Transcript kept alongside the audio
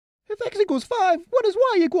If x equals 5, what does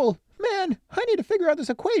y equal? Man, I need to figure out this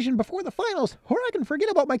equation before the finals, or I can forget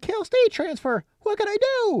about my Cal State transfer. What can I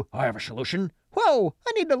do? I have a solution. Whoa,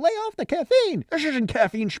 I need to lay off the caffeine. This isn't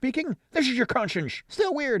caffeine speaking. This is your conscience.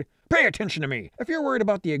 Still weird. Pay attention to me. If you're worried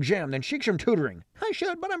about the exam, then seek some tutoring. I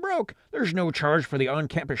should, but I'm broke. There's no charge for the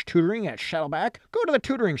on-campus tutoring at Saddleback. Go to the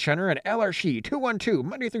tutoring center at LRC 212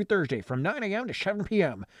 Monday through Thursday from 9 a.m. to 7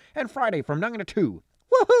 p.m. and Friday from 9 to 2.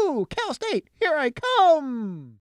 Woohoo! Cal State, here I come!